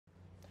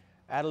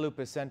Adelup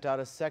has sent out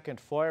a second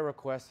FOIA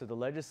request to the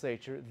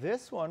legislature,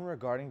 this one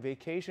regarding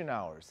vacation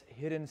hours,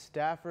 hidden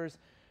staffers,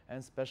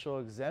 and special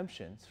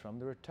exemptions from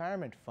the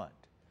retirement fund.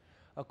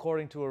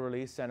 According to a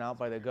release sent out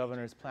by the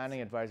governor's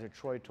planning advisor,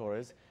 Troy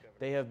Torres,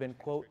 they have been,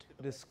 quote,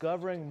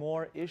 discovering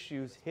more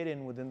issues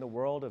hidden within the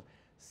world of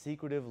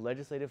secretive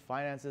legislative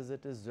finances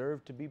that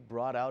deserve to be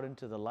brought out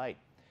into the light.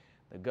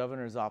 The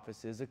governor's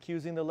office is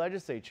accusing the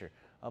legislature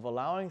of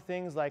allowing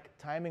things like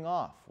timing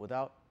off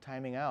without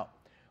timing out.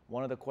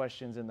 One of the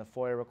questions in the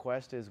FOIA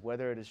request is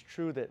whether it is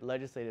true that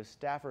legislative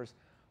staffers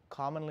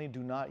commonly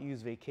do not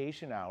use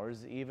vacation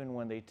hours even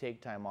when they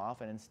take time off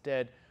and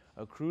instead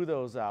accrue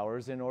those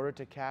hours in order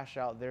to cash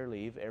out their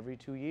leave every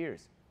 2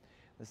 years.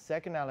 The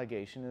second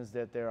allegation is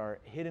that there are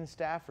hidden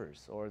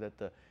staffers, or that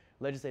the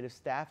legislative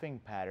staffing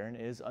pattern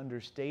is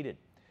understated.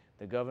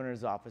 The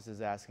governor's office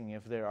is asking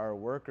if there are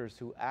workers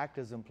who act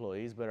as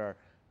employees but are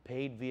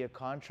paid via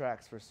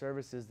contracts for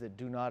services that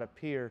do not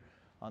appear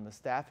on the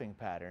staffing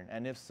pattern,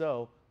 and if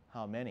so,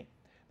 how many?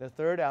 The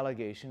third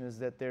allegation is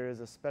that there is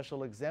a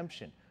special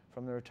exemption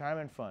from the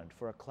retirement fund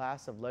for a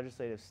class of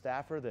legislative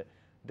staffer that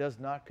does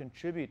not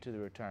contribute to the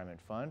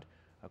retirement fund.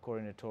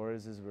 According to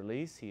Torres'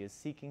 release, he is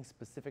seeking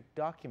specific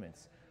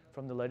documents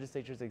from the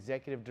legislature's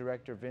executive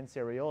director, Vince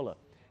Areola,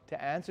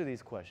 to answer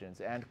these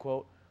questions and,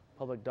 quote,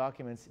 public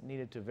documents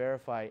needed to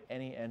verify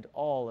any and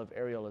all of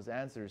Areola's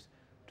answers.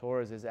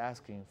 Torres is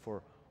asking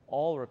for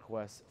all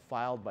requests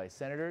filed by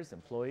senators,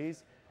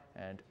 employees,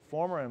 and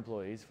former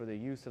employees for the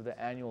use of the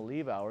annual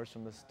leave hours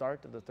from the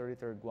start of the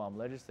 33rd Guam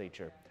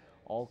Legislature.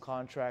 All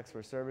contracts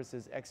for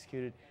services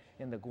executed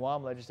in the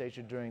Guam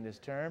Legislature during this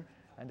term,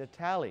 and a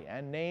tally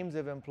and names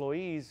of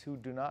employees who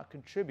do not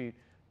contribute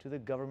to the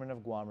Government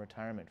of Guam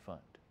Retirement Fund.